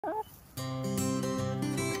Good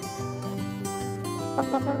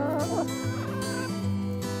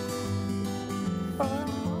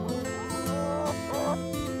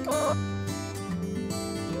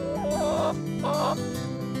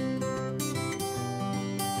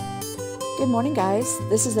morning, guys.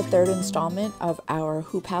 This is the third installment of our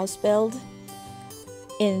hoop house build.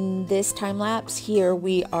 In this time lapse here,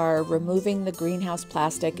 we are removing the greenhouse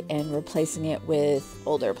plastic and replacing it with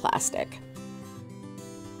older plastic.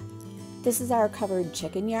 This is our covered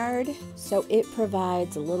chicken yard, so it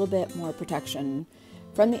provides a little bit more protection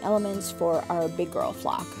from the elements for our big girl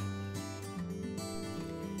flock.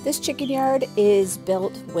 This chicken yard is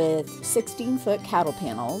built with 16-foot cattle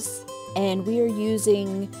panels, and we are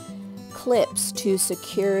using clips to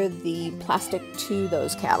secure the plastic to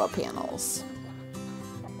those cattle panels.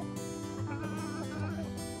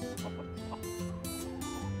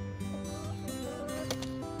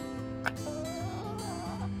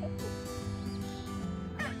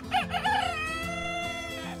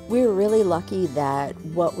 We were really lucky that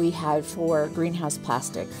what we had for greenhouse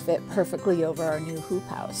plastic fit perfectly over our new hoop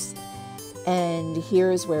house. And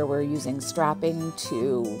here's where we're using strapping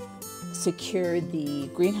to secure the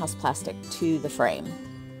greenhouse plastic to the frame.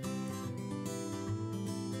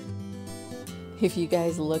 If you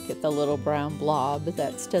guys look at the little brown blob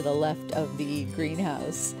that's to the left of the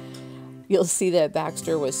greenhouse, you'll see that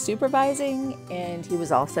Baxter was supervising and he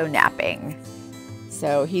was also napping.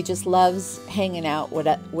 So he just loves hanging out with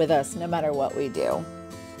us no matter what we do.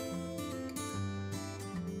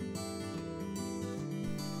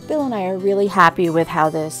 Bill and I are really happy with how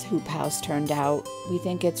this hoop house turned out. We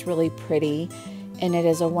think it's really pretty and it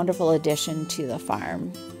is a wonderful addition to the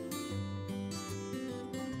farm.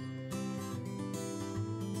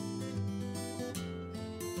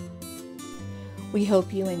 We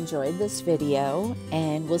hope you enjoyed this video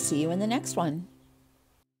and we'll see you in the next one.